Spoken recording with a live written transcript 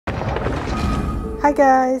Hi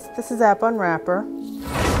guys, this is App Unwrapper.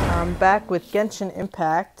 I'm back with Genshin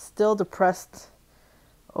Impact. Still depressed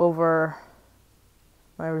over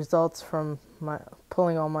my results from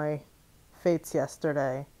pulling all my fates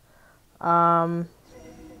yesterday.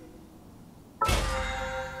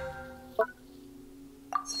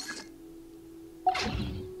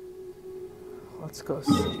 Let's go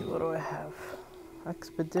see, what do I have?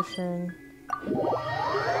 Expedition.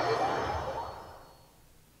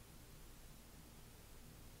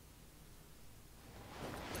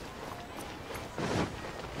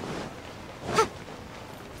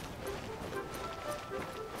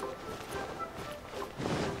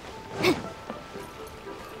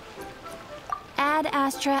 Add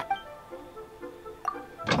Astra.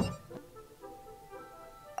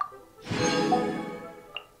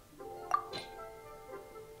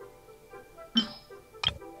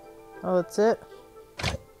 Oh, that's it?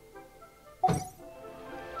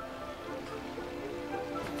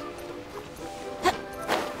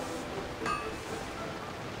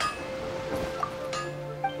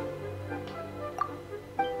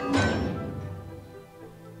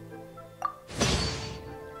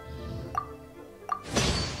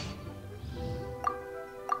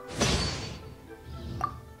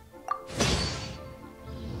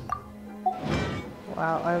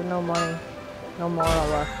 Wow, I have no money. No more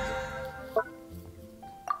left.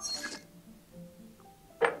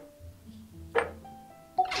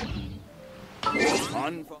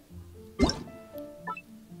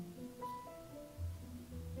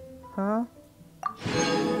 Huh?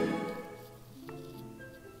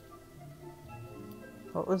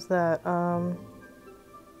 What was that?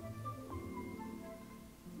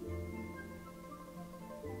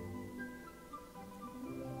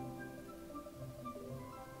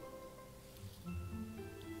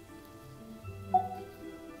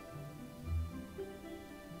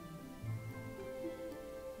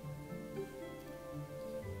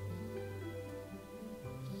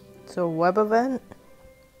 So web event?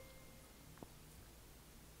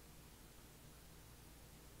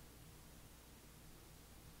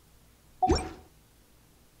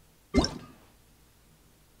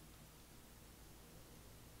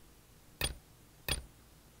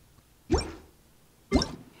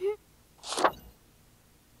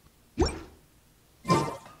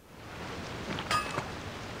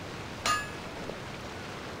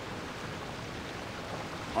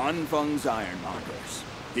 Anfang's Ironmongers,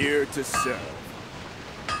 here to serve.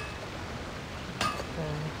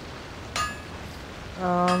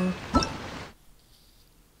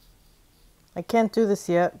 I can't do this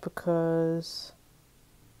yet because...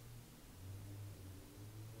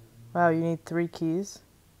 Wow, you need 3 keys.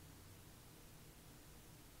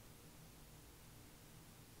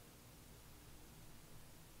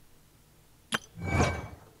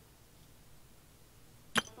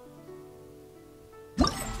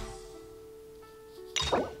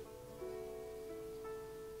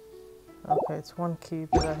 Okay, it's 1 key,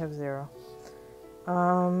 but I have 0.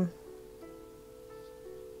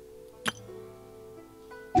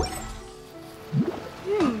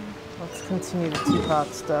 Let's continue the Teapot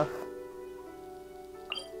stuff.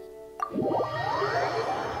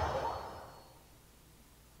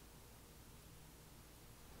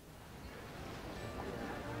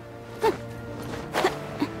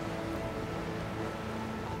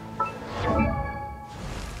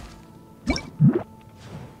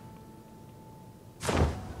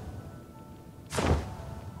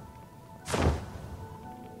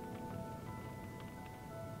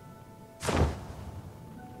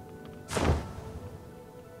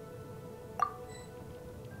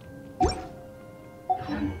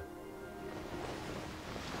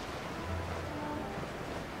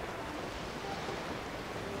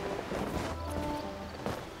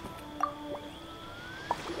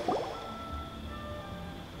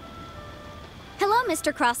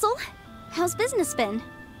 Mr. Crossell. How's business been?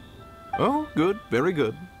 Oh, good. Very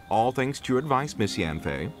good. All thanks to your advice, Miss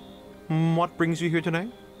Yanfei. What brings you here today?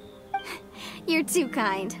 You're too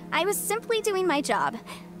kind. I was simply doing my job.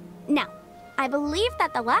 Now, I believe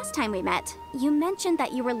that the last time we met, you mentioned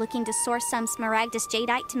that you were looking to source some Smaragdus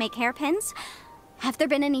Jadeite to make hairpins. Have there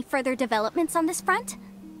been any further developments on this front?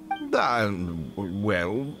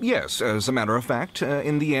 Well, yes. As a matter of fact,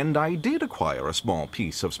 in the end, I did acquire a small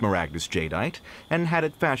piece of Smaragdus Jadeite and had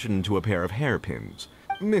it fashioned into a pair of hairpins.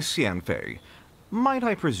 Miss Yanfei, might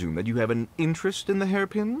I presume that you have an interest in the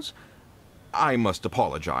hairpins? I must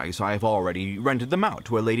apologize. I've already rented them out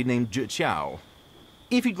to a lady named Zhi Qiao.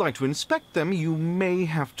 If you'd like to inspect them, you may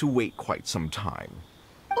have to wait quite some time.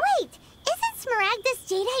 Wait! Isn't Smaragdus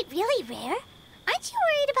Jadeite really rare? Aren't you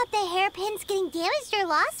worried about the hairpins getting damaged or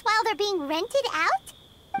lost while they're being rented out?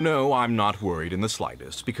 No, I'm not worried in the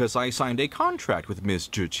slightest, because I signed a contract with Miss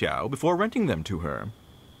Zhiqiao before renting them to her.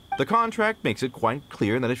 The contract makes it quite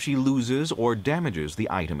clear that if she loses or damages the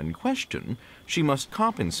item in question, she must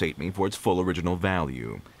compensate me for its full original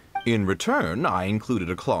value. In return, I included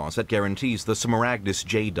a clause that guarantees the Smaragdus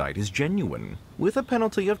jadeite is genuine, with a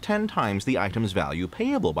penalty of 10 times the item's value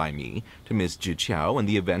payable by me to Miss Zhiqiao in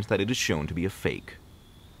the event that it is shown to be a fake.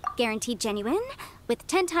 Guaranteed genuine, with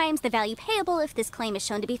 10 times the value payable if this claim is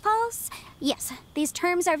shown to be false. Yes, these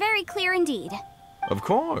terms are very clear indeed. Of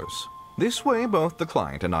course. This way, both the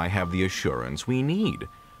client and I have the assurance we need.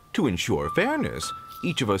 To ensure fairness,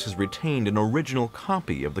 each of us has retained an original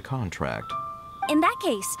copy of the contract. In that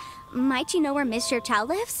case, might you know where Miss Zhiqiao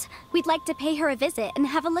lives? We'd like to pay her a visit and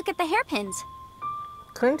have a look at the hairpins.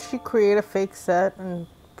 Couldn't she create a fake set and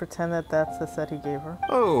pretend that that's the set he gave her?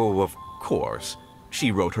 Oh, of course.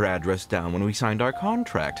 She wrote her address down when we signed our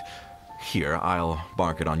contract. Here, I'll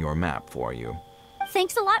mark it on your map for you.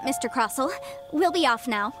 Thanks a lot, Mr. Crossell. We'll be off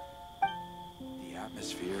now. The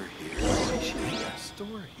atmosphere here is a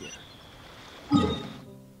store here.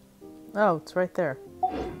 Oh, it's right there.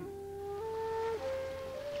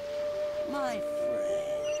 My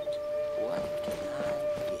friend, what can I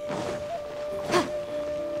get?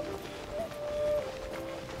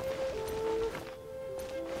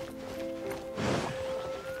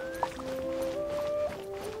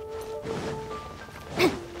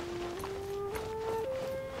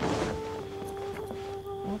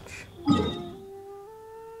 Ouch.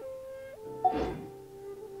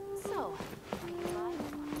 So,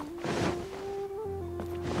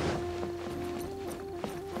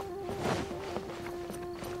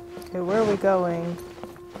 Okay, where are we going?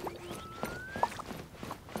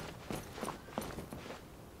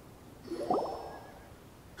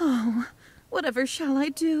 Oh, whatever shall I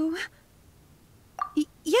do?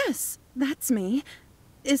 Yes, that's me.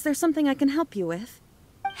 Is there something I can help you with?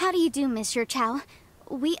 how do you do, Miss Zhiqiao?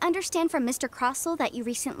 We understand from Mr. Crossell that you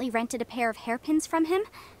recently rented a pair of hairpins from him.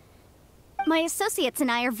 My associates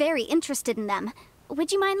and I are very interested in them.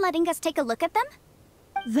 Would you mind letting us take a look at them?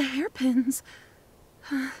 The hairpins?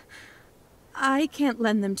 I can't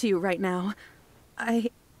lend them to you right now.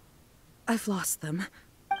 I've lost them.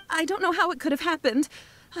 I don't know how it could have happened.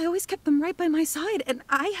 I always kept them right by my side, and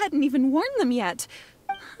I hadn't even worn them yet.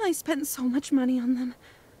 I spent so much money on them.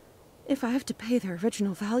 If I have to pay their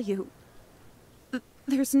original value,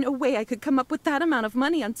 there's no way I could come up with that amount of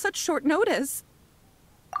money on such short notice.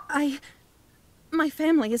 My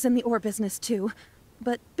family is in the ore business too,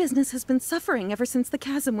 but business has been suffering ever since the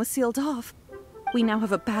chasm was sealed off. We now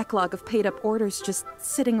have a backlog of paid-up orders just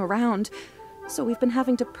sitting around, so we've been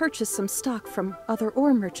having to purchase some stock from other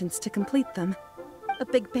ore merchants to complete them. A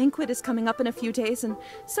big banquet is coming up in a few days, and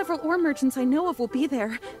several ore merchants I know of will be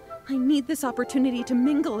there. I need this opportunity to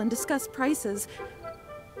mingle and discuss prices.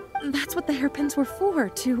 That's what the hairpins were for,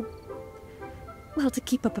 to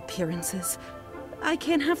keep up appearances. I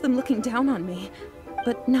can't have them looking down on me.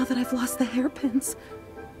 But now that I've lost the hairpins,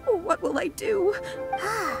 what will I do?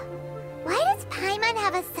 Why does Paimon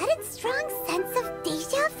have a sudden strong sense of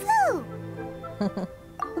déjà vu?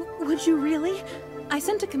 Would you really? I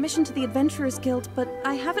sent a commission to the Adventurers Guild, but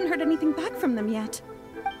I haven't heard anything back from them yet.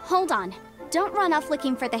 Hold on. Don't run off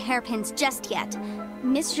looking for the hairpins just yet.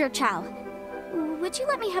 Miss Zhiqiao, would you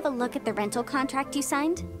let me have a look at the rental contract you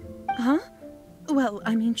signed? Huh? Well,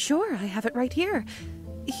 I mean, sure, I have it right here.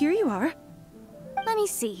 Here you are. Let me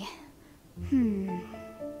see.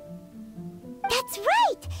 That's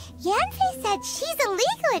right! Yanfei said she's a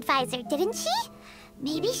legal advisor, didn't she?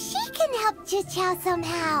 Maybe she can help Zhiqiao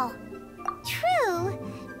somehow. True.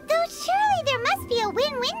 Though surely there must be a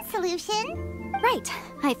win-win solution. Right.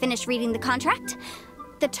 I finished reading the contract.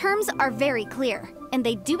 The terms are very clear, and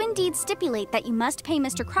they do indeed stipulate that you must pay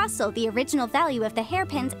Mr. Crossell the original value of the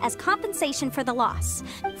hairpins as compensation for the loss.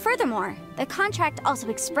 Furthermore, the contract also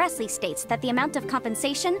expressly states that the amount of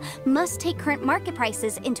compensation must take current market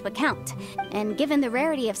prices into account. And given the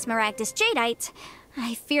rarity of Smaragdus jadeite,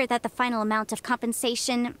 I fear that the final amount of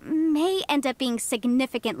compensation may end up being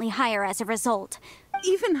significantly higher as a result.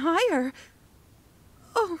 Even higher?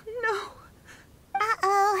 Oh, no.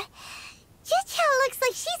 Uh-oh. Zhiqiao looks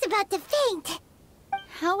like she's about to faint.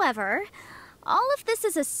 However, all of this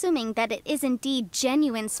is assuming that it is indeed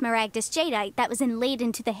genuine Smaragdus jadeite that was inlaid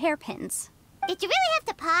into the hairpins. Did you really have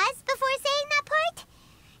to pause before saying that part?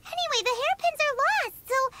 Anyway, the hairpins are lost,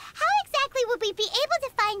 so how exactly would we be able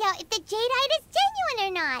to find out if the jadeite is genuine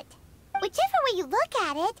or not? Whichever way you look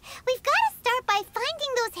at it, we've got to start by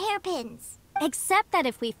finding those hairpins. Except that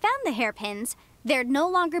if we found the hairpins, There'd no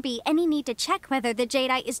longer be any need to check whether the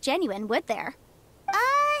jadeite is genuine, would there?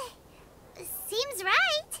 Seems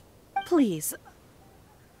right. Please.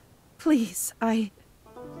 Please,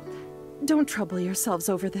 Don't trouble yourselves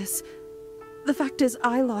over this. The fact is,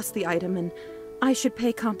 I lost the item and I should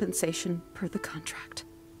pay compensation per the contract.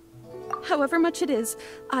 However much it is,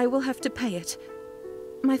 I will have to pay it.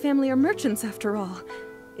 My family are merchants after all.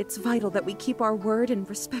 It's vital that we keep our word and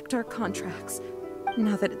respect our contracts.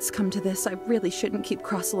 Now that it's come to this, I really shouldn't keep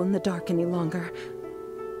Crossell in the dark any longer.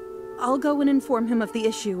 I'll go and inform him of the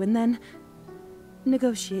issue and then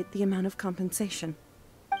negotiate the amount of compensation.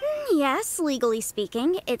 Yes, legally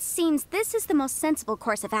speaking, it seems this is the most sensible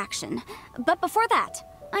course of action. But before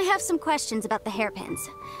that, I have some questions about the hairpins.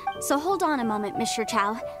 So hold on a moment, Mr.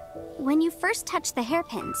 Chow. When you first touched the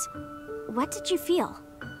hairpins, what did you feel?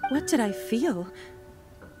 What did I feel?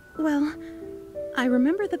 Well, I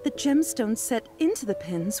remember that the gemstones set into the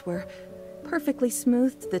pins were perfectly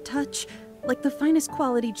smooth to the touch, like the finest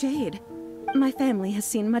quality jade. My family has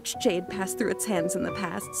seen much jade pass through its hands in the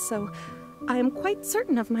past, so I am quite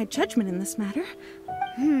certain of my judgment in this matter.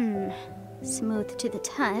 Smooth to the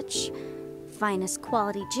touch. Finest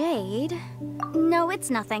quality jade. No, it's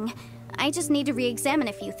nothing. I just need to re-examine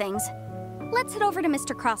a few things. Let's head over to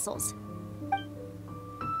Mr. Crossell's.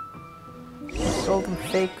 Sold him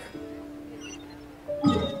fake.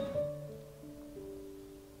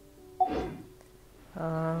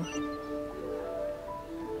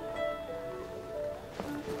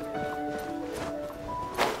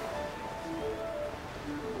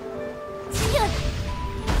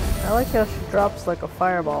 I like how she drops like a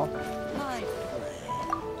fireball.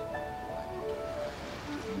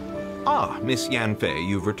 Ah, Miss Yanfei,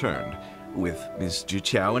 you've returned. With Miss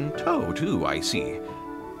Jiqiao in tow, too, I see.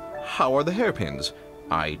 How are the hairpins?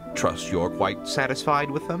 I trust you're quite satisfied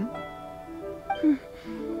with them?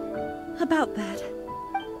 About that.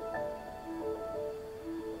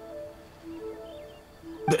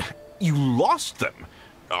 You lost them?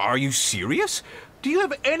 Are you serious? Do you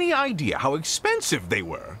have any idea how expensive they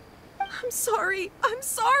were? I'm sorry. I'm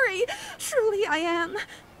sorry. Truly I am.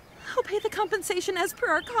 I'll pay the compensation as per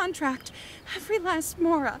our contract. Every last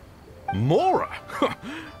mora. Mora?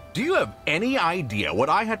 Do you have any idea what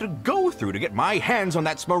I had to go through to get my hands on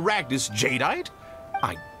that Smaragdus jadeite?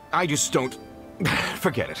 I just don't...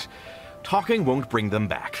 Forget it. Talking won't bring them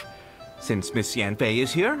back. Since Miss Yanfei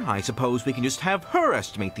is here, I suppose we can just have her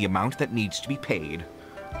estimate the amount that needs to be paid.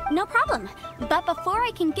 No problem. But before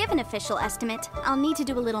I can give an official estimate, I'll need to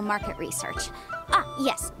do a little market research. Ah,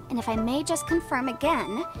 yes, and if I may just confirm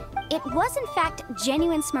again, it was in fact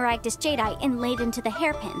genuine Smaragdus jadeite inlaid into the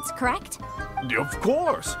hairpins, correct? Of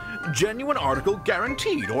course! Genuine article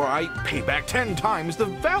guaranteed, or I pay back 10 times the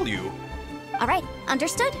value. All right,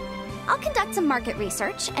 understood. I'll conduct some market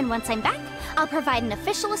research, and once I'm back, I'll provide an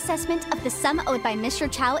official assessment of the sum owed by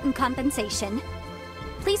Mr. Chow in compensation.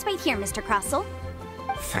 Please wait here, Mr. Crossell.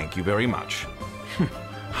 Thank you very much.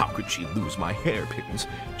 How could she lose my hairpins?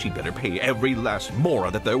 She'd better pay every last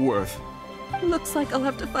mora that they're worth. Looks like I'll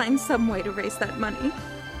have to find some way to raise that money.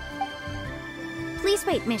 Please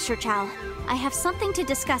wait, Mr. Chow. I have something to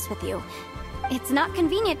discuss with you. It's not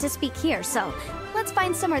convenient to speak here, so let's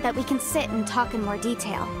find somewhere that we can sit and talk in more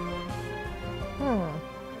detail.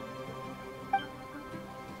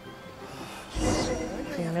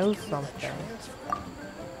 She knows something.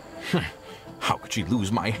 How could she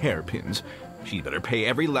lose my hairpins? She'd better pay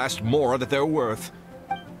every last mora that they're worth.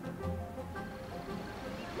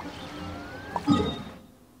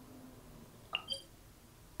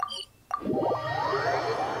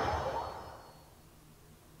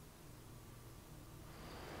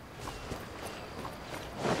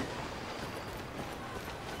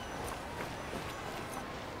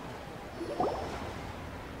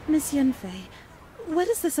 Miss Yanfei, what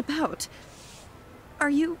is this about? Are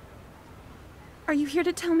you here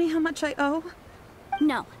to tell me how much I owe?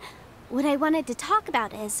 No. What I wanted to talk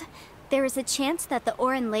about is, there is a chance that the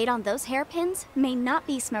ore inlaid on those hairpins may not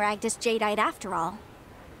be Smaragdus jadeite after all.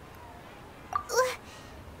 What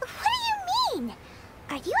do you mean?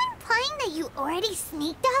 Are you implying that you already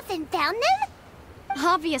sneaked off and found them?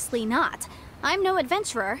 Obviously not. I'm no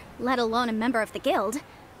adventurer, let alone a member of the guild.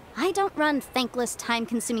 I don't run thankless,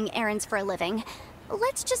 time-consuming errands for a living.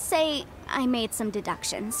 Let's just say I made some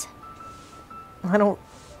deductions. I don't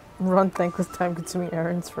run thankless, time-consuming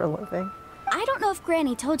errands for a living. I don't know if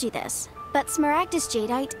Granny told you this, but Smaragdus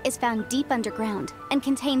jadeite is found deep underground and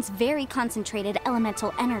contains very concentrated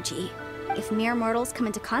elemental energy. If mere mortals come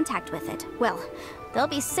into contact with it, well, they'll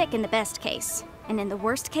be sick in the best case. And in the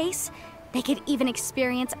worst case, they could even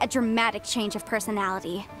experience a dramatic change of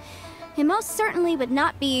personality. it most certainly would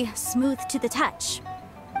not be smooth to the touch.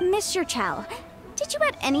 Mr. Chow, did you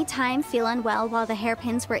at any time feel unwell while the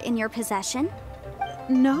hairpins were in your possession?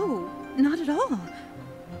 No, not at all.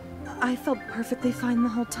 I felt perfectly fine the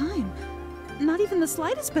whole time. Not even the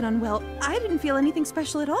slightest bit unwell. I didn't feel anything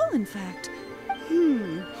special at all, in fact.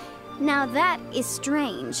 Now that is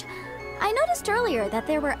strange. I noticed earlier that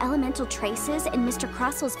there were elemental traces in Mr.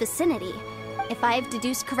 Crossel's vicinity. If I've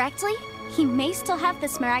deduced correctly, he may still have the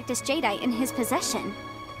Smaragdus Jadeite in his possession.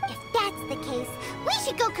 If that's the case, we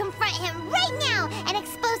should go confront him right now and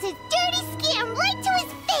expose his dirty scam right to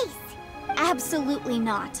his face! Absolutely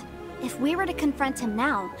not. If we were to confront him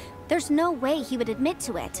now, there's no way he would admit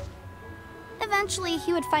to it. Eventually,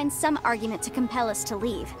 he would find some argument to compel us to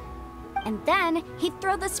leave. And then, he'd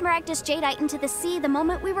throw the Smaragdus Jadeite into the sea the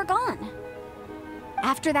moment we were gone.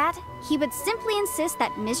 After that, he would simply insist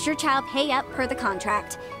that Mr. Chow pay up per the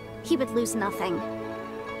contract. He would lose nothing.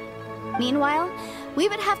 Meanwhile, we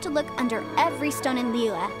would have to look under every stone in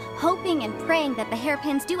Liyue, hoping and praying that the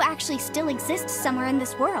hairpins do actually still exist somewhere in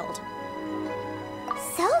this world.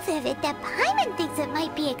 So vivid that Paimon thinks it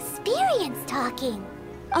might be experience talking.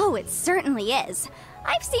 Oh, it certainly is.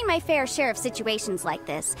 I've seen my fair share of situations like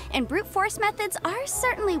this, and brute force methods are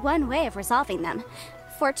certainly one way of resolving them.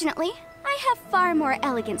 Fortunately, I have far more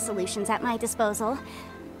elegant solutions at my disposal.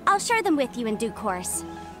 I'll share them with you in due course.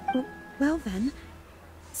 Well then,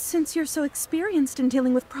 since you're so experienced in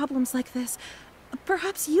dealing with problems like this,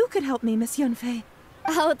 perhaps you could help me, Miss Yunfei.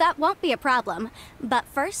 Oh, that won't be a problem. But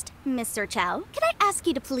first, Mr. Chow, could I ask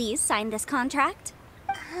you to please sign this contract?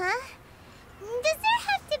 Huh? Does there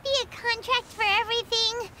have to be a contract for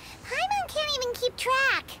everything? Paimon can't even keep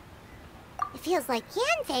track. It feels like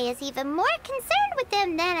Yanfei is even more concerned with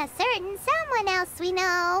them than a certain someone else we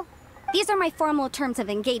know. These are my formal terms of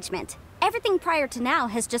engagement. Everything prior to now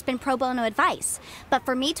has just been pro bono advice. But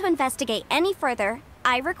for me to investigate any further,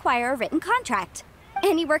 I require a written contract.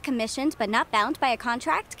 Any work commissioned but not bound by a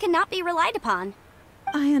contract cannot be relied upon.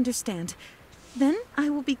 I understand. Then I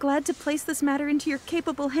will be glad to place this matter into your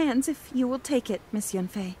capable hands if you will take it, Miss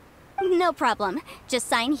Yunfei. No problem. Just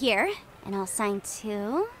sign here, and I'll sign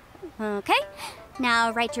too. Okay.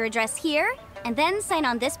 Now write your address here, and then sign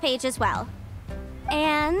on this page as well.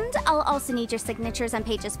 And I'll also need your signatures on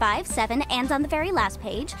pages 5, 7, and on the very last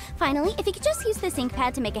page. Finally, if you could just use this ink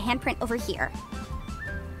pad to make a handprint over here.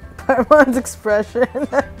 Paimon's expression. This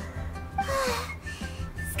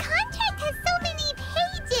contract has so many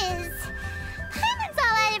pages. Paimon's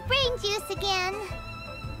all out of brain juice again.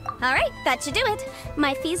 Alright, that should do it.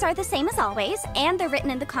 My fees are the same as always, and they're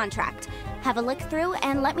written in the contract. Have a look through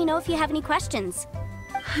and let me know if you have any questions.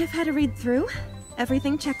 I've had a read through.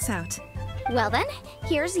 Everything checks out. Well then,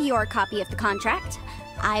 here's your copy of the contract.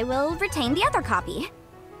 I will retain the other copy.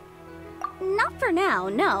 Not for now,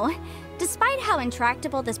 no. Despite how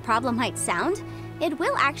intractable this problem might sound, it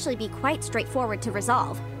will actually be quite straightforward to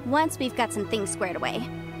resolve, once we've got some things squared away.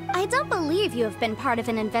 I don't believe you have been part of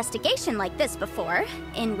an investigation like this before,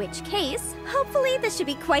 in which case, hopefully this should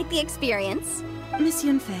be quite the experience. Miss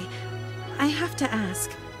Yunfei, I have to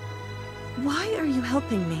ask, why are you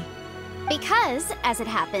helping me? Because, as it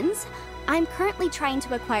happens, I'm currently trying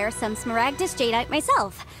to acquire some Smaragdus Jadeite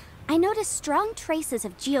myself. I noticed strong traces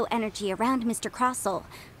of geo-energy around Mr. Crossel,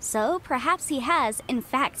 so perhaps he has, in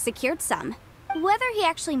fact, secured some. Whether he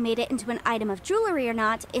actually made it into an item of jewelry or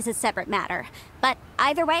not is a separate matter, but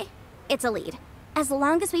either way, it's a lead. As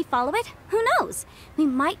long as we follow it, who knows? We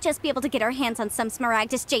might just be able to get our hands on some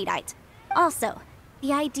Smaragdus Jadeite. Also,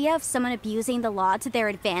 the idea of someone abusing the law to their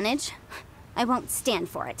advantage, I won't stand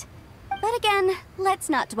for it. But again, let's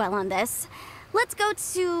not dwell on this. Let's go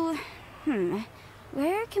to...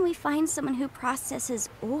 where can we find someone who processes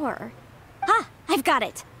ore? Ah, I've got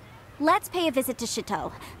it! Let's pay a visit to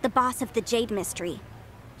Chateau, the boss of the Jade Mystery.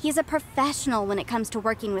 He's a professional when it comes to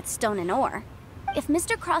working with stone and ore. If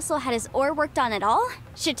Mr. Crossel had his ore worked on at all,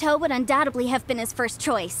 Chateau would undoubtedly have been his first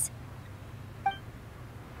choice.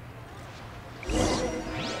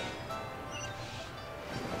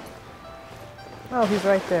 Oh, he's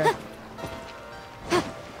right there.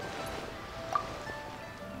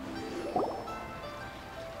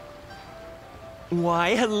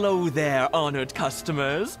 Why, hello there, honored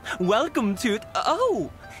customers. Welcome to...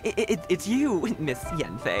 Oh! It's you, Miss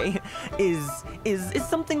Yanfei. Is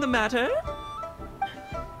something the matter?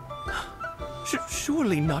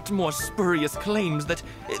 Surely not more spurious claims that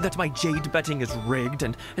my jade betting is rigged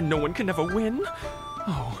and no one can ever win?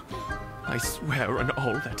 Oh, I swear on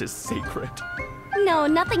all that is sacred. No,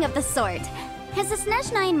 nothing of the sort. Has a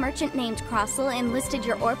Snezhnine merchant named Crossel enlisted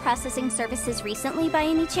your ore processing services recently by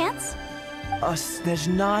any chance? A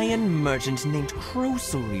Snezhnayan merchant named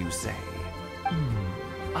Krosel, you say?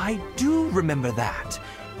 I do remember that.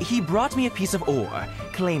 He brought me a piece of ore,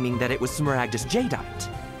 claiming that it was Smaragdus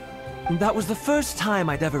Jadeite. That was the first time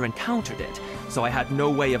I'd ever encountered it, so I had no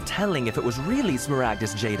way of telling if it was really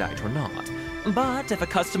Smaragdus Jadeite or not. But if a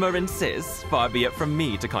customer insists, far be it from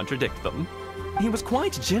me to contradict them. He was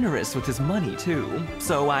quite generous with his money, too,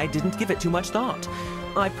 so I didn't give it too much thought.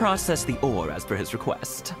 I processed the ore as per his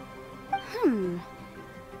request.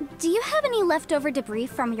 Do you have any leftover debris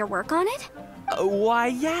from your work on it? Why,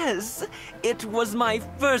 yes. It was my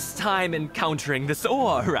first time encountering this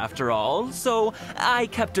ore, after all, so I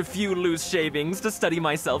kept a few loose shavings to study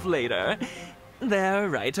myself later. They're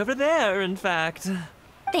right over there, in fact.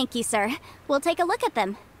 Thank you, sir. We'll take a look at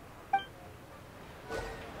them.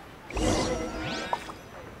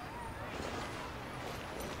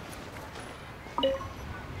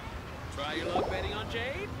 Try your luck betting on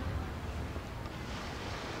Jade?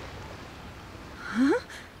 Huh?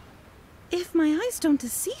 If my eyes don't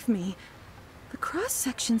deceive me, the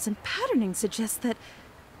cross-sections and patterning suggest that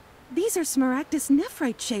these are Smaragdus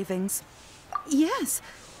nephrite shavings. Yes,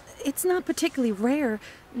 it's not particularly rare,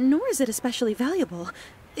 nor is it especially valuable.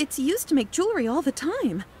 It's used to make jewelry all the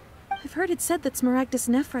time. I've heard it said that Smaragdus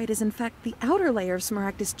nephrite is in fact the outer layer of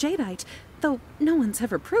Smaragdus jadeite, though no one's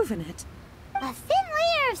ever proven it. A thin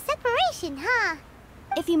layer of separation, huh?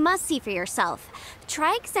 If you must see for yourself,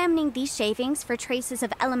 try examining these shavings for traces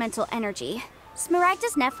of elemental energy.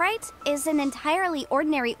 Smaragdus nephrite is an entirely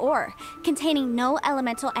ordinary ore, containing no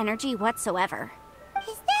elemental energy whatsoever.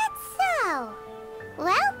 Is that so?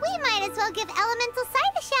 Well, we might as well give elemental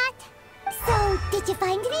sight a shot. So, did you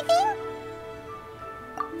find anything?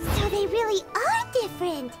 So they really are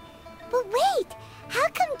different. But wait, how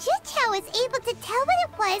come Jichao was able to tell what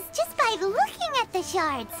it was just by looking at the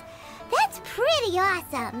shards? That's pretty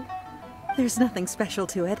awesome. There's nothing special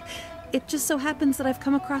to it. It just so happens that I've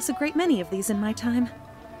come across a great many of these in my time.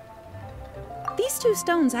 These two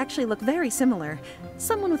stones actually look very similar.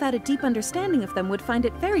 Someone without a deep understanding of them would find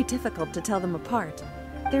it very difficult to tell them apart.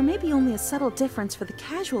 There may be only a subtle difference for the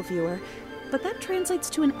casual viewer, but that translates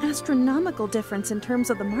to an astronomical difference in terms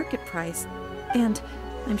of the market price. And,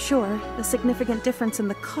 I'm sure, a significant difference in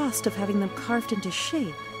the cost of having them carved into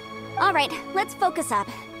shape. All right, let's focus up.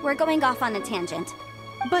 We're going off on a tangent.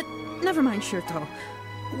 But, never mind, Shirto.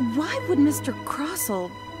 Why would Mr. Crossell...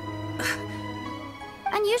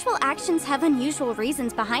 Unusual actions have unusual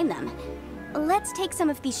reasons behind them. Let's take some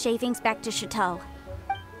of these shavings back to Chateau.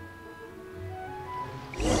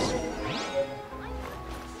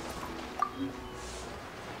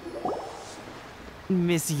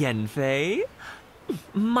 Miss Yanfei?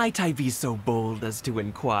 Might I be so bold as to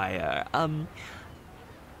inquire,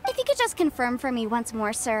 If you could just confirm for me once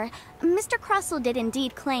more, sir. Mr. Crossell did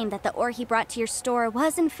indeed claim that the ore he brought to your store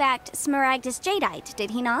was in fact Smaragdus jadeite,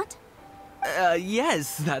 did he not?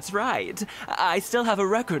 Yes, that's right. I still have a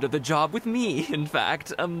record of the job with me, in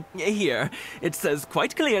fact. Here. It says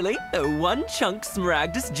quite clearly, 1 chunk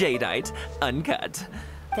Smaragdus jadeite, uncut.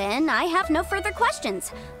 Then I have no further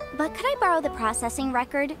questions. But could I borrow the processing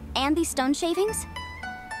record and these stone shavings?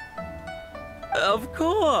 Of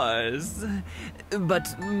course.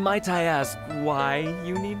 But might I ask why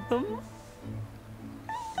you need them?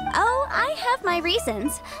 Oh, I have my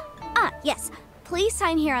reasons. Ah, yes. Please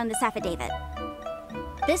sign here on this affidavit.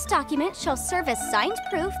 This document shall serve as signed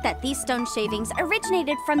proof that these stone shavings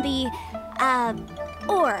originated from the,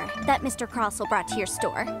 ore that Mr. Crossell brought to your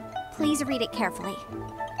store. Please read it carefully.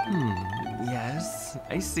 Yes,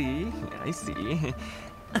 I see.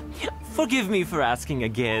 Forgive me for asking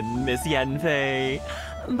again, Miss Yanfei,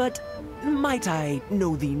 but might I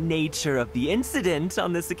know the nature of the incident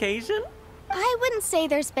on this occasion? I wouldn't say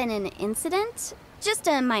there's been an incident, just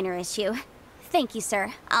a minor issue. Thank you,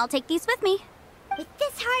 sir. I'll take these with me. With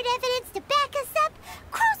this hard evidence to back us up,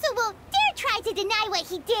 Crossell won't dare try to deny what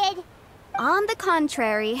he did. On the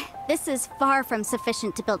contrary, this is far from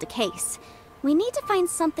sufficient to build a case. We need to find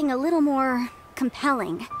something a little more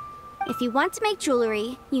compelling. If you want to make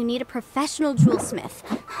jewelry, you need a professional jewelsmith.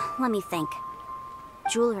 Let me think.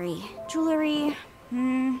 Jewelry.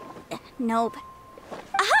 Nope.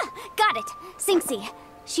 Aha! Got it! Xingxi.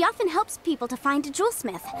 She often helps people to find a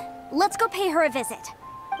jewelsmith. Let's go pay her a visit.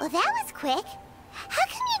 Well, that was quick. How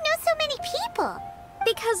come you know so many people?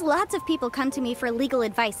 Because lots of people come to me for legal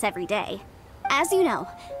advice every day. As you know,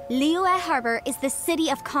 Liyue Harbor is the city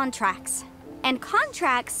of contracts. And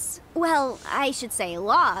contracts, well, I should say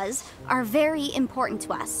laws, are very important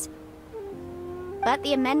to us. But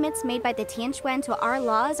the amendments made by the Tianquan to our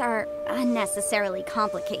laws are unnecessarily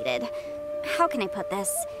complicated. How can I put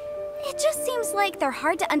this? It just seems like they're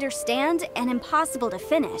hard to understand and impossible to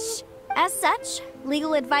finish. As such,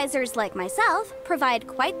 legal advisors like myself provide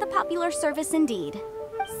quite the popular service indeed.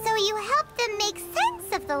 So you help them make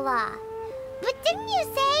sense of the law. But didn't you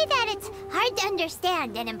say that it's hard to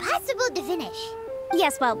understand and impossible to finish?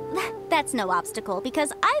 Yes, well, that's no obstacle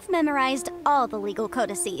because I've memorized all the legal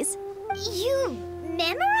codices. You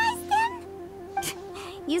memorized them?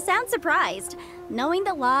 You sound surprised. Knowing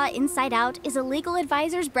the law inside out is a legal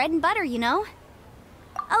advisor's bread and butter, you know?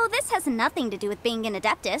 Oh, this has nothing to do with being an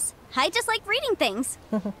adeptus. I just like reading things.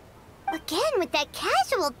 Again, with that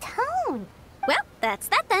casual tone. Well, that's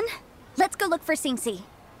that then. Let's go look for Singsi.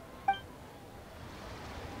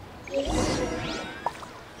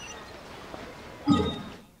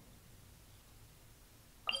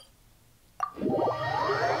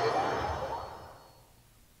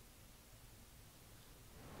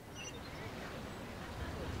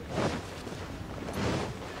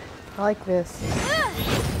 I like this.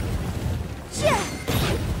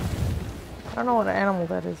 I don't know what animal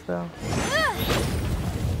that is though.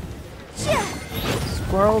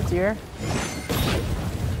 Squirrel, deer.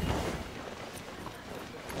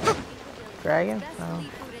 Dragon? No.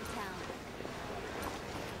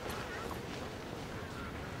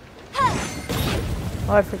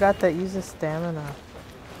 Oh, I forgot that uses stamina.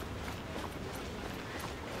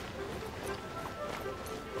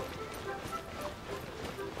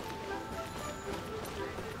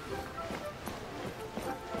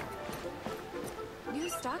 New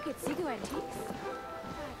stock at Sigo Antiques?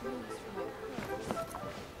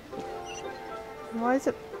 Why is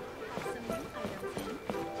it?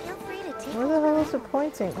 Feel free to take Where the hell is it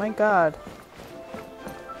pointing? My god.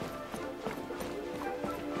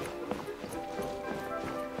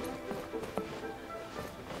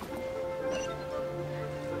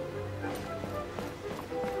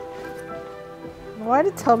 Why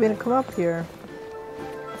did it tell me to come up here?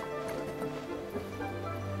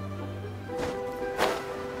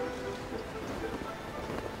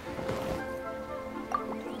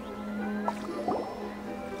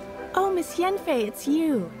 Oh, Miss Yenfei, it's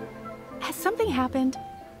you. Has something happened?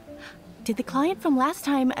 Did the client from last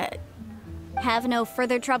time, Have no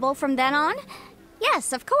further trouble from then on?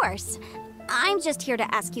 Yes, of course. I'm just here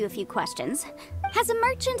to ask you a few questions. Has a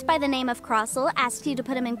merchant by the name of Crossel asked you to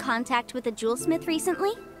put him in contact with a jewelsmith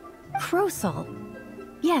recently? Krosel?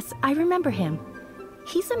 Yes, I remember him.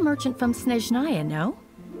 He's a merchant from Snezhnaya, no?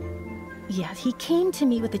 Yeah, he came to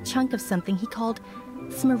me with a chunk of something he called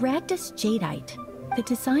Smaragdus Jadeite. The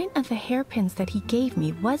design of the hairpins that he gave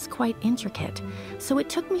me was quite intricate, so it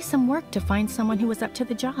took me some work to find someone who was up to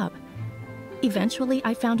the job. Eventually,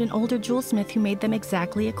 I found an older jewelsmith who made them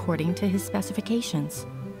exactly according to his specifications.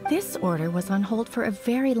 This order was on hold for a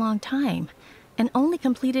very long time, and only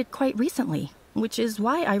completed quite recently, which is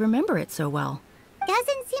why I remember it so well.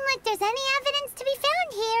 Doesn't seem like there's any evidence to be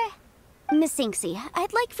found here. Miss Sinksy,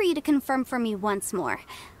 I'd like for you to confirm for me once more.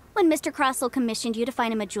 When Mr. Crossel commissioned you to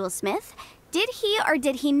find him a jewelsmith, did he or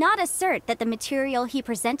did he not assert that the material he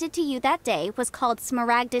presented to you that day was called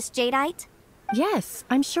Smaragdus Jadeite? Yes,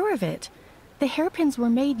 I'm sure of it. The hairpins were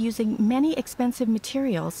made using many expensive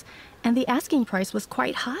materials, and the asking price was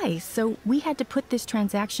quite high, so we had to put this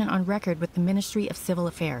transaction on record with the Ministry of Civil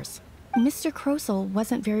Affairs. Mr. Krosel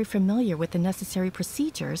wasn't very familiar with the necessary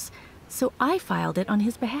procedures, so I filed it on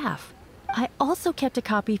his behalf. I also kept a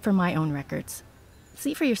copy for my own records.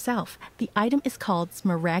 See for yourself, the item is called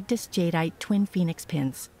Smaragdus Jadeite Twin Phoenix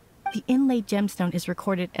Pins. The inlaid gemstone is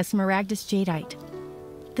recorded as Smaragdus Jadeite.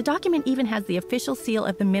 The document even has the official seal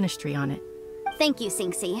of the ministry on it. Thank you,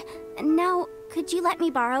 Sinksy. Now, could you let me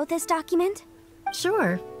borrow this document?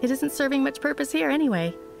 Sure, it isn't serving much purpose here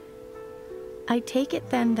anyway. I take it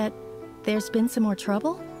then that there's been some more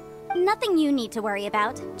trouble? Nothing you need to worry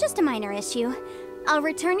about, just a minor issue. I'll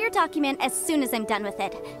return your document as soon as I'm done with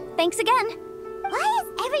it. Thanks again. Why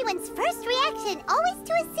is everyone's first reaction always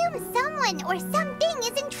to assume someone or something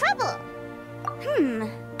is in trouble?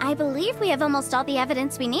 I believe we have almost all the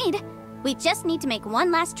evidence we need. We just need to make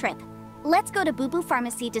one last trip. Let's go to Boo Boo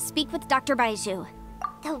Pharmacy to speak with Dr. Baiju.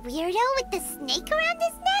 The weirdo with the snake around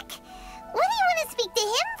his neck? What do you want to speak to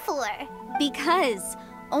him for? Because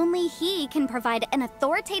only he can provide an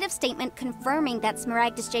authoritative statement confirming that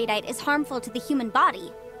Smaragdus Jadeite is harmful to the human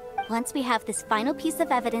body. Once we have this final piece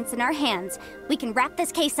of evidence in our hands, we can wrap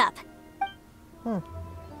this case up.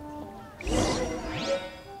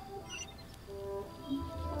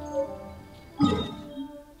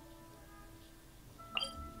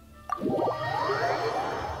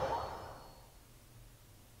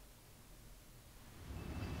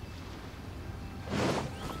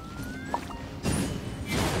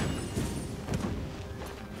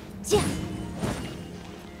 It's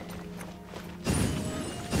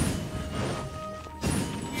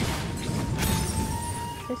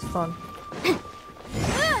fun.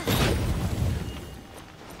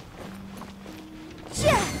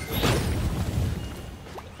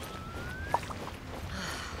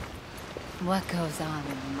 What goes on in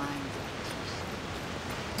the mind?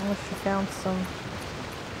 Unless you found some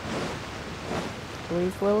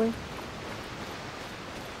Blaze Lily.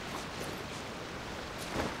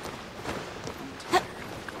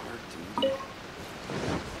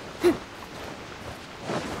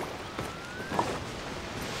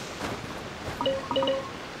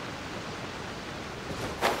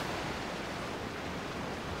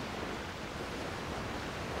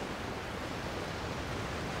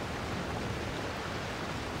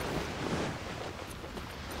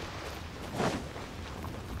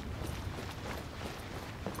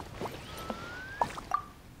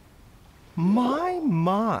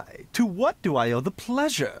 My, to what do I owe the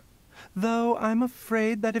pleasure? Though I'm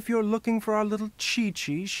afraid that if you're looking for our little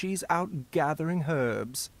Chi-Chi, she's out gathering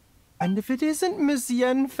herbs. And if it isn't Miss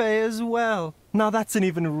Yanfei as well, now that's an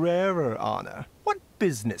even rarer honor. What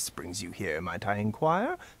business brings you here, might I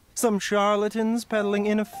inquire? Some charlatans peddling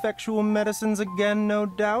ineffectual medicines again, no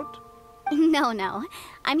doubt? No.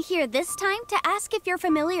 I'm here this time to ask if you're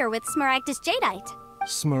familiar with Smaragdus Jadeite.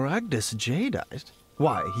 Smaragdus Jadeite?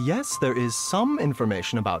 Why, yes, there is some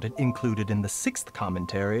information about it included in the 6th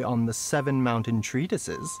commentary on the 7 Mountain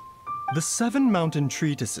Treatises. The 7 Mountain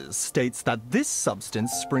Treatises states that this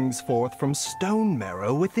substance springs forth from stone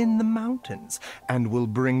marrow within the mountains, and will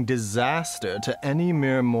bring disaster to any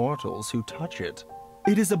mere mortals who touch it.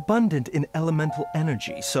 It is abundant in elemental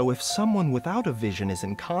energy, so if someone without a vision is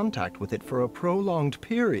in contact with it for a prolonged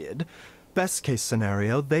period, best case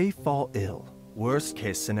scenario, they fall ill. Worst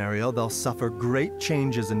case scenario, they'll suffer great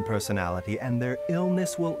changes in personality and their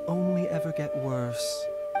illness will only ever get worse.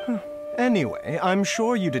 Anyway, I'm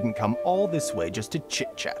sure you didn't come all this way just to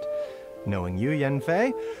chit-chat. Knowing you,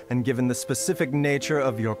 Yanfei, and given the specific nature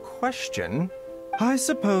of your question, I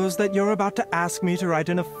suppose that you're about to ask me to write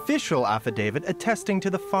an official affidavit attesting to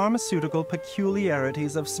the pharmaceutical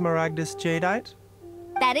peculiarities of Smaragdus Jadeite?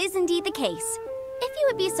 That is indeed the case. If you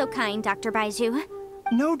would be so kind, Dr. Baiju.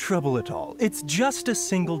 No trouble at all. It's just a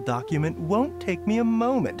single document. Won't take me a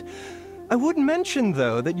moment. I would mention,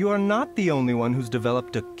 though, that you are not the only one who's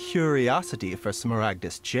developed a curiosity for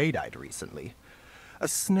Smaragdus Jadeite recently. A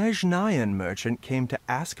Snezhnayan merchant came to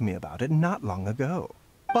ask me about it not long ago.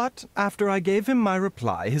 But after I gave him my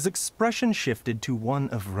reply, his expression shifted to one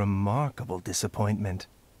of remarkable disappointment.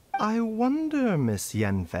 I wonder, Miss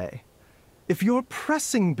Yanfei, if your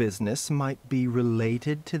pressing business might be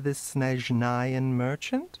related to this Snezhnayan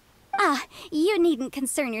merchant? Ah, you needn't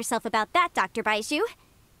concern yourself about that, Dr. Baiju.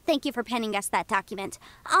 Thank you for penning us that document.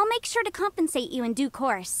 I'll make sure to compensate you in due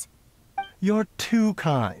course. You're too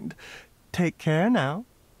kind. Take care now.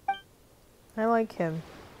 I like him.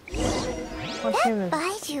 That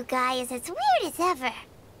Baiju guy is as weird as ever.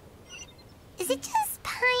 Is it just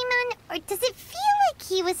Paimon, or does it feel like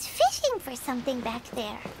he was fishing for something back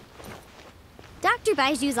there? Dr.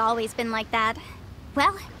 Baiju's always been like that.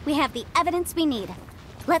 Well, we have the evidence we need.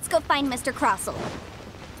 Let's go find Mr. Crossel.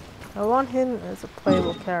 I want him as a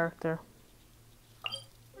playable character.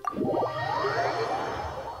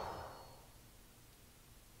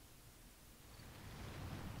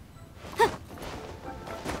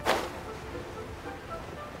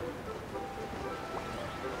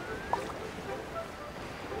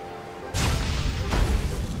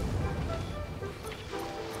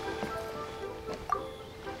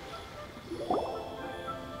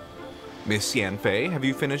 Miss Yanfei, have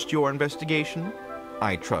you finished your investigation?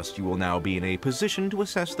 I trust you will now be in a position to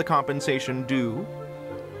assess the compensation due.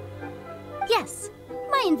 Yes,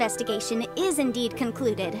 my investigation is indeed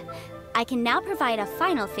concluded. I can now provide a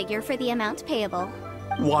final figure for the amount payable.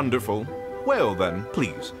 Wonderful. Well then,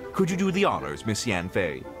 please, could you do the honors, Miss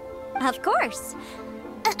Yanfei? Of course.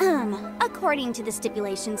 According to the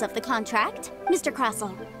stipulations of the contract, Mr.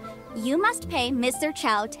 Crossel, you must pay Mr.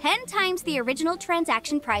 Chow 10 times the original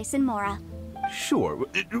transaction price in Mora. Sure.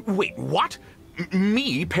 Wait, what?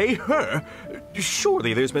 Me pay her?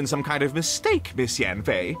 Surely there's been some kind of mistake, Miss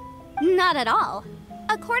Yanfei. Not at all.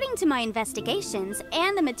 According to my investigations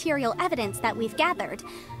and the material evidence that we've gathered,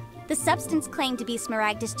 the substance claimed to be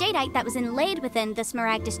Smaragdus Jadeite that was inlaid within the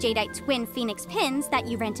Smaragdus Jadeite twin phoenix pins that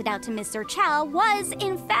you rented out to Mr. Chow was,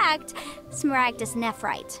 in fact, Smaragdus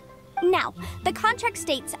Nephrite. Now, the contract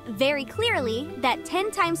states very clearly that 10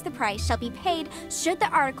 times the price shall be paid should the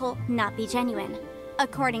article not be genuine.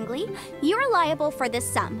 Accordingly, you are liable for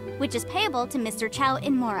this sum, which is payable to Mr. Chow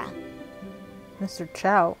in Mora. Mr.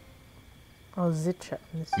 Chow? Oh, Zicha.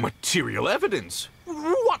 Material evidence?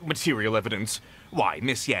 What material evidence? Why,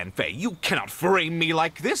 Miss Yanfei, you cannot frame me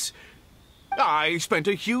like this. I spent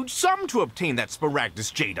a huge sum to obtain that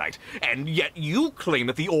Smaragdus Jadeite, and yet you claim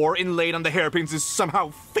that the ore inlaid on the hairpins is somehow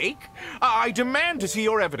fake? I demand to see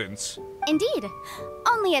your evidence. Indeed.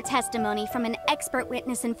 Only a testimony from an expert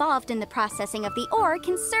witness involved in the processing of the ore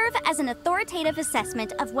can serve as an authoritative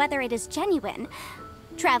assessment of whether it is genuine.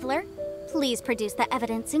 Traveler, please produce the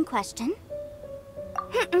evidence in question.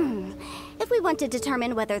 If we want to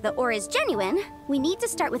determine whether the ore is genuine, we need to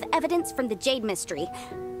start with evidence from the Jade Mystery.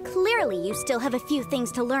 Clearly, you still have a few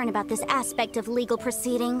things to learn about this aspect of legal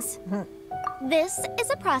proceedings. This is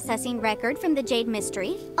a processing record from the Jade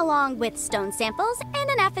Mystery, along with stone samples and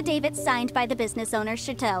an affidavit signed by the business owner,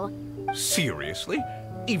 Chateau. Seriously?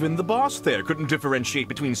 Even the boss there couldn't differentiate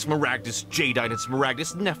between Smaragdus Jadeite and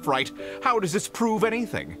Smaragdus Nephrite. How does this prove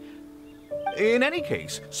anything? In any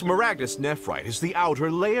case, Smaragdus Nephrite is the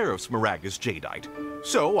outer layer of Smaragdus Jadeite.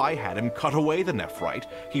 So I had him cut away the Nephrite,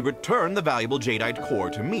 he returned the valuable Jadeite core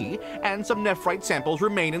to me, and some Nephrite samples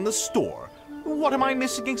remain in the store. What am I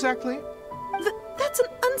missing exactly? That's an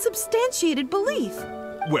unsubstantiated belief.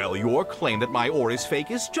 Well, your claim that my ore is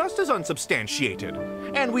fake is just as unsubstantiated.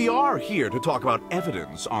 And we are here to talk about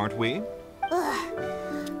evidence, aren't we?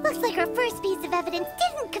 Ugh. Looks like our first piece of evidence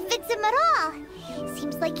didn't convince him at all.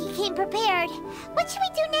 Seems like he came prepared. What should we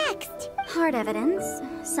do next? Hard evidence.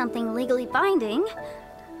 Something legally binding.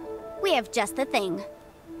 We have just the thing.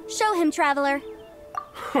 Show him, Traveler.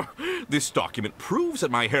 This document proves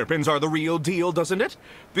that my hairpins are the real deal, doesn't it?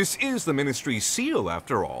 This is the Ministry's seal,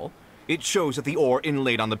 after all. It shows that the ore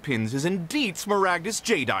inlaid on the pins is indeed Smaragdus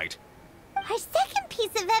Jadeite. Our second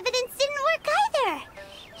piece of evidence didn't work either.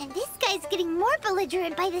 And this guy's getting more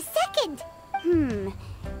belligerent by the second.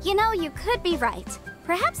 You know, you could be right.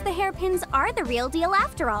 Perhaps the hairpins are the real deal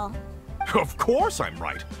after all. Of course I'm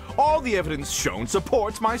right. All the evidence shown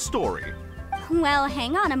supports my story. Well,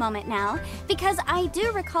 hang on a moment now, because I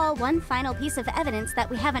do recall one final piece of evidence that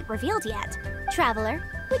we haven't revealed yet. Traveler,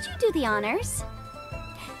 would you do the honors?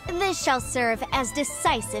 This shall serve as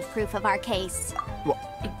decisive proof of our case.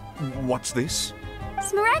 What's this?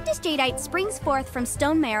 Smaragdus Jadeite springs forth from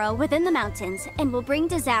stone marrow within the mountains and will bring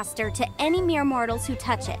disaster to any mere mortals who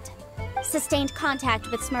touch it. Sustained contact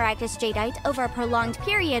with Smaragdus Jadeite over a prolonged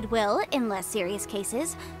period will, in less serious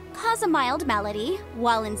cases, cause a mild malady,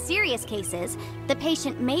 while in serious cases, the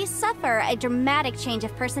patient may suffer a dramatic change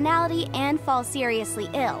of personality and fall seriously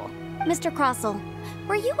ill. Mr. Crossell,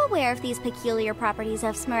 were you aware of these peculiar properties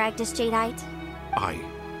of Smaragdus Jadeite?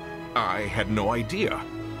 I had no idea.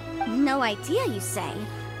 No idea, you say?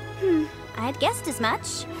 I'd guessed as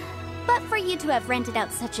much. But for you to have rented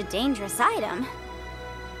out such a dangerous item...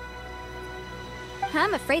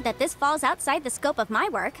 I'm afraid that this falls outside the scope of my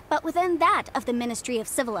work, but within that of the Ministry of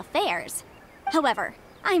Civil Affairs. However,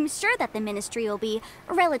 I'm sure that the Ministry will be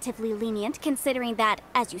relatively lenient considering that,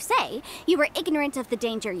 as you say, you were ignorant of the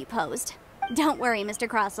danger you posed. Don't worry, Mr.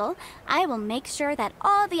 Crossell. I will make sure that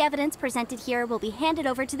all the evidence presented here will be handed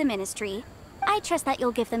over to the Ministry. I trust that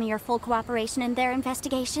you'll give them your full cooperation in their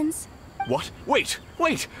investigations. What? Wait!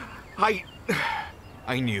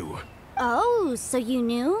 I knew. Oh, so you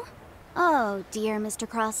knew? Oh, dear Mr.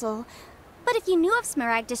 Crossell. But if you knew of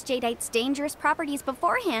Smaragdus Jadeite's dangerous properties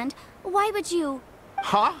beforehand, why would you...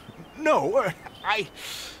 Huh? No,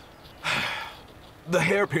 The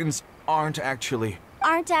hairpins aren't actually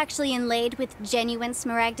inlaid with genuine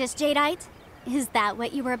Smaragdus Jadeite? Is that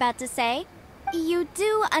what you were about to say? You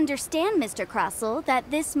do understand, Mr. Crossell,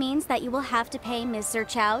 that this means that you will have to pay Ms.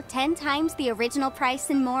 Zerchow 10 times the original price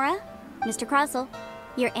in Mora? Mr. Crossell,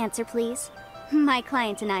 your answer, please. My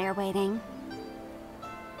client and I are waiting.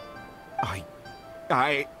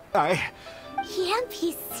 Yep,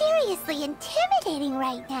 he's seriously intimidating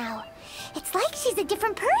right now. It's like she's a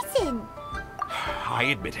different person. I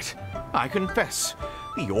admit it. I confess.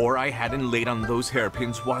 The ore I had inlaid on those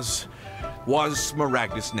hairpins was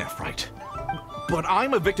Smaragdus Nephrite. But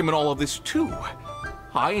I'm a victim in all of this, too.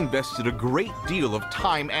 I invested a great deal of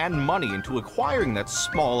time and money into acquiring that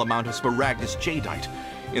small amount of Smaragdus Jadeite,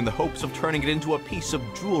 in the hopes of turning it into a piece of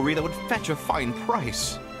jewelry that would fetch a fine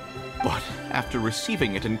price. But after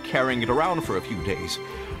receiving it and carrying it around for a few days,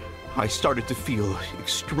 I started to feel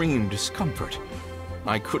extreme discomfort.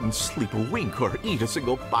 I couldn't sleep a wink or eat a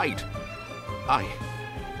single bite.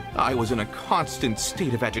 I was in a constant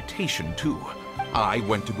state of agitation, too. I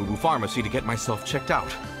went to Boo Boo Pharmacy to get myself checked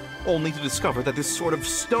out, only to discover that this sort of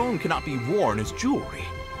stone cannot be worn as jewelry.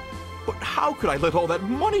 But how could I let all that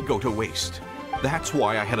money go to waste? That's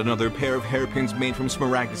why I had another pair of hairpins made from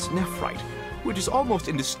Smaragdus Nephrite, which is almost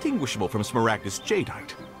indistinguishable from Smaragdus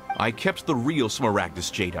Jadeite. I kept the real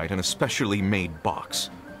Smaragdus Jadeite in a specially made box.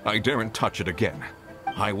 I daren't touch it again.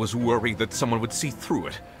 I was worried that someone would see through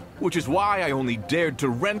it, which is why I only dared to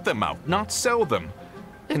rent them out, not sell them.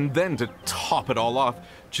 And then to top it all off,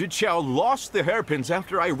 Jiqiao lost the hairpins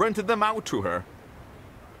after I rented them out to her.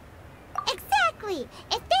 Exactly!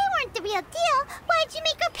 If they weren't the real deal, why'd you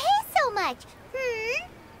make her pay so much?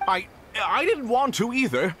 I didn't want to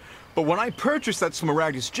either, but when I purchased that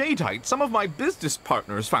Smaragdus Jadeite, some of my business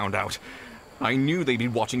partners found out. I knew they'd be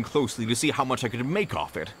watching closely to see how much I could make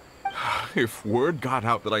off it. If word got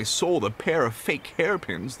out that I sold a pair of fake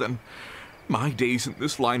hairpins, then my days in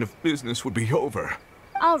this line of business would be over.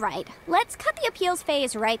 All right, let's cut the appeals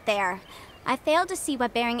phase right there. I failed to see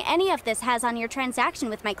what bearing any of this has on your transaction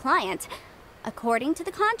with my client. According to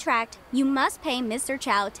the contract, you must pay Mr.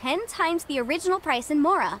 Chow 10 times the original price in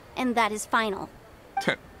Mora, and that is final.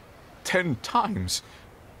 10 times?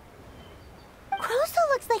 Crosel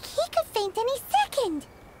looks like he could faint any second.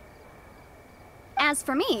 As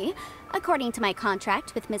for me, according to my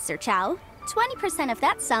contract with Mr. Chow, 20% of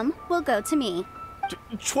that sum will go to me.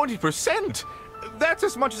 20%? That's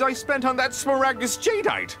as much as I spent on that Smaragdus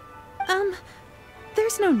Jadeite!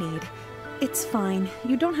 There's no need. It's fine.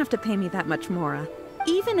 You don't have to pay me that much, Mora.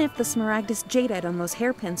 Even if the Smaragdus Jadeite on those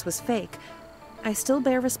hairpins was fake, I still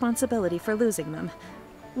bear responsibility for losing them.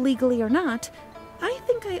 Legally or not, I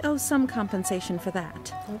think I owe some compensation for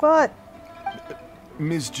that. What?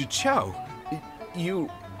 Ms. Jiqiao, you...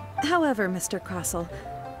 However, Mr. Crosel,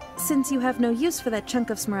 since you have no use for that chunk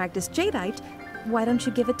of Smaragdus Jadeite, why don't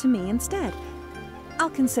you give it to me instead? I'll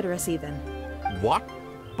consider us even. What?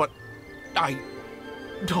 But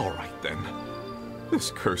all right then.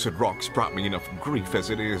 This cursed rock's brought me enough grief as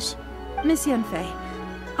it is. Miss Yanfei,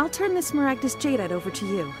 I'll turn this Smaragdus Jadeite over to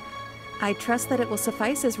you. I trust that it will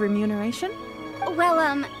suffice as remuneration?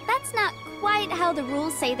 Well, that's not quite how the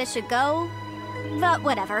rules say this should go. But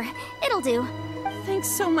whatever, it'll do. Thanks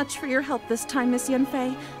so much for your help this time, Miss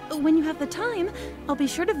Yanfei. When you have the time, I'll be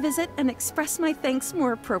sure to visit and express my thanks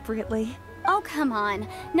more appropriately. Oh, come on.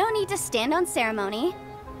 No need to stand on ceremony.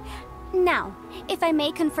 Now, if I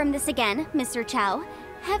may confirm this again, Mr. Chow,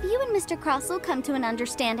 have you and Mr. Crosel come to an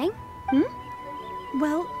understanding?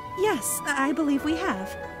 Well, yes, I believe we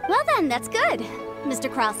have. Well then, that's good.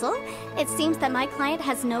 Mr. Crosel, it seems that my client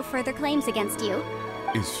has no further claims against you.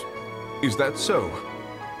 Is that so?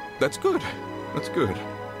 That's good. That's good.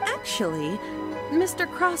 Actually, Mr.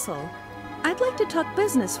 Crosel, I'd like to talk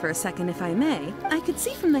business for a second, if I may. I could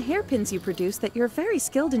see from the hairpins you produce that you're very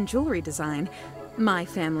skilled in jewelry design. My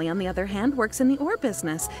family, on the other hand, works in the ore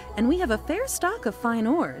business, and we have a fair stock of fine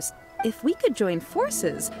ores. If we could join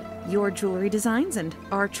forces, your jewelry designs and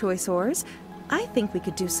our choice ores, I think we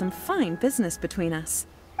could do some fine business between us.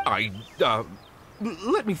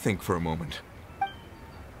 Let me think for a moment.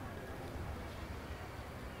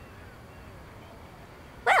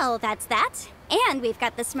 Well, that's that. And we've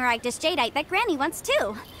got the Smaragdus Jadeite that Granny wants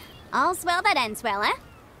too. All's well that ends well, eh?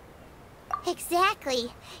 Exactly.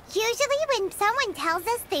 Usually when someone tells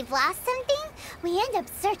us they've lost something, we end up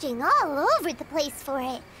searching all over the place for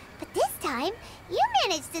it. But this time, you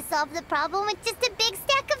managed to solve the problem with just a big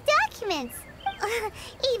stack of documents.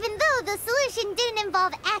 Even though the solution didn't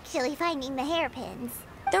involve actually finding the hairpins.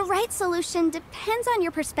 The right solution depends on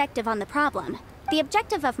your perspective on the problem. The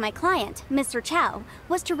objective of my client, Mr. Chow,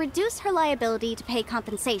 was to reduce her liability to pay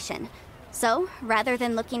compensation. So, rather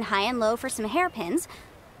than looking high and low for some hairpins,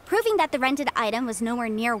 proving that the rented item was nowhere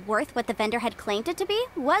near worth what the vendor had claimed it to be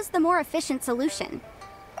was the more efficient solution.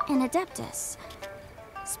 An Adeptus.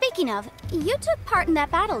 Speaking of, you took part in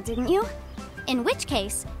that battle, didn't you? In which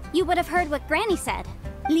case, you would have heard what Granny said.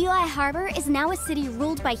 Liyue Harbor is now a city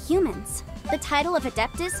ruled by humans. The title of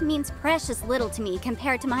Adeptus means precious little to me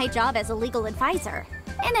compared to my job as a legal advisor.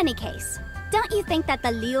 In any case, don't you think that the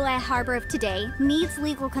Liyue Harbor of today needs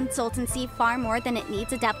legal consultancy far more than it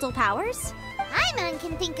needs adeptal powers? Paimon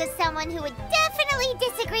can think of someone who would definitely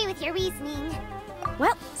disagree with your reasoning.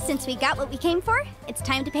 Well, since we got what we came for, it's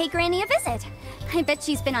time to pay Granny a visit. I bet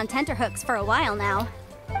she's been on tenterhooks for a while now.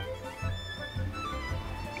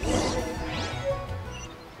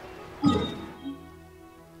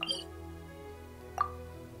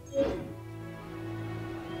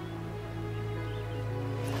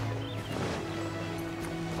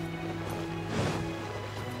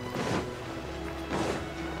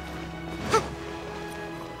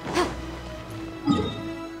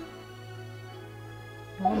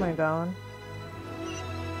 Oh my god.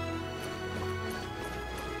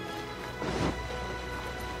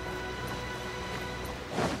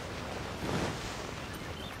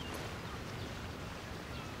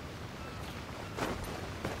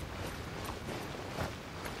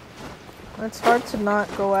 It's hard to not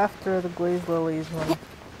go after the glazed lilies when...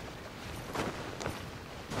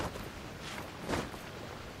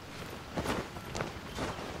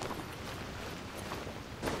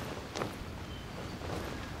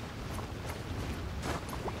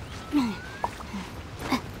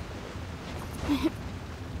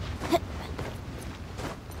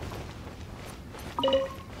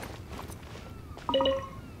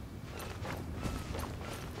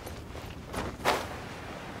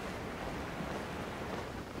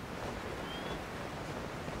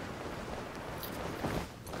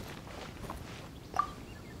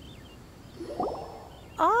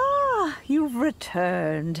 You've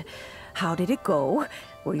returned. How did it go?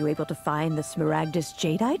 Were you able to find the Smaragdus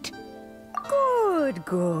Jadeite? Good,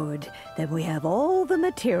 good. Then we have all the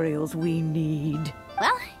materials we need.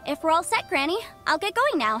 Well, if we're all set, Granny, I'll get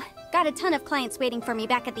going now. Got a ton of clients waiting for me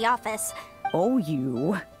back at the office. Oh,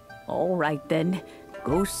 you? All right, then.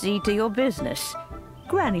 Go see to your business.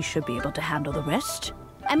 Granny should be able to handle the rest.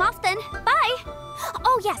 I'm off then. Bye!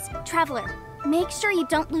 Oh yes, Traveler. Make sure you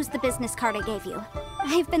don't lose the business card I gave you.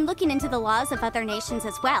 I've been looking into the laws of other nations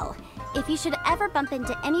as well. If you should ever bump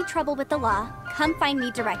into any trouble with the law, come find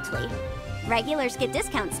me directly. Regulars get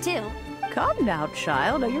discounts too. Come now,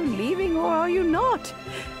 child. Are you leaving or are you not?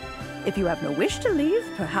 If you have no wish to leave,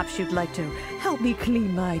 perhaps you'd like to help me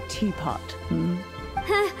clean my teapot, hmm?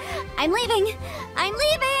 I'm leaving! I'm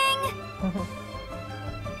leaving!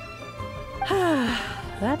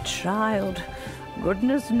 That child.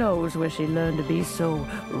 Goodness knows where she learned to be so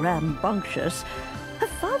rambunctious. Her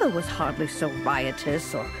father was hardly so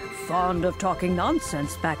riotous or fond of talking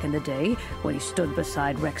nonsense back in the day when he stood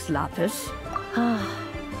beside Rex Lapis.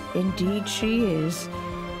 Indeed she is.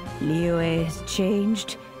 Liyue has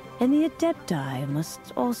changed, and the Adepti must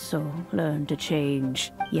also learn to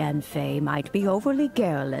change. Yanfei might be overly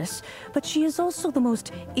garrulous, but she is also the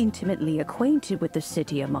most intimately acquainted with the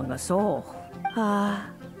city among us all.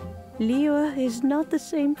 Liyue is not the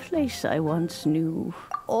same place I once knew.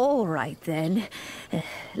 All right, then.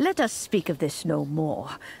 Let us speak of this no more.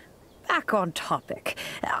 Back on topic.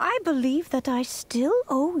 I believe that I still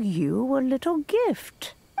owe you a little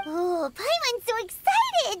gift. Oh, Paimon's so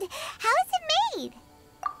excited! How is it made?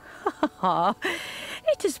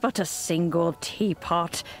 It is but a single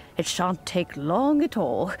teapot. It shan't take long at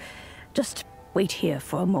all. Just wait here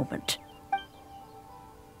for a moment.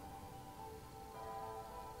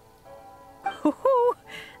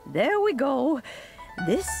 There we go.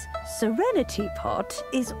 This Serenity Pot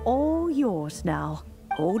is all yours now.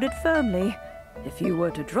 Hold it firmly. If you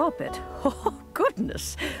were to drop it, oh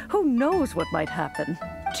goodness, who knows what might happen.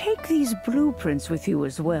 Take these blueprints with you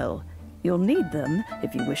as well. You'll need them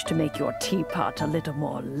if you wish to make your teapot a little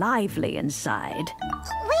more lively inside.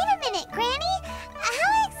 Wait a minute, Granny.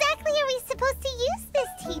 How exactly are we supposed to use this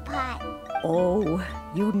teapot? Oh,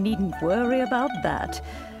 you needn't worry about that.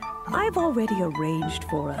 I've already arranged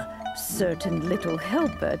for a certain little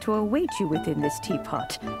helper to await you within this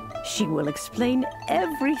teapot. She will explain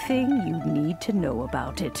everything you need to know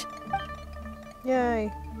about it. Yay.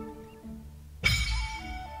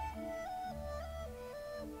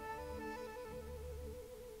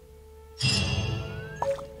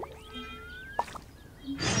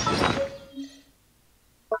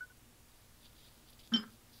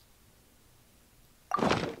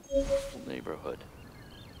 Neighborhood.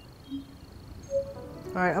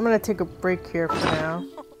 Alright, I'm gonna take a break here for now.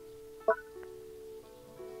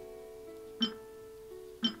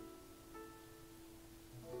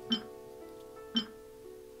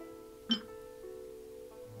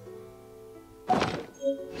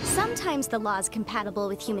 Sometimes the law is compatible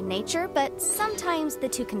with human nature, but sometimes the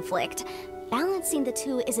two conflict. Balancing the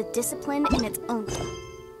two is a discipline in its own.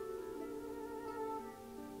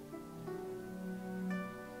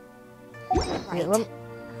 Yeah,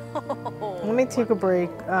 let me take a break.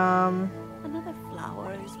 Another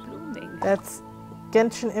flower is blooming. That's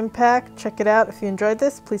Genshin Impact. Check it out. If you enjoyed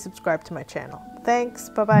this, please subscribe to my channel. Thanks.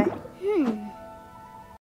 Bye-bye.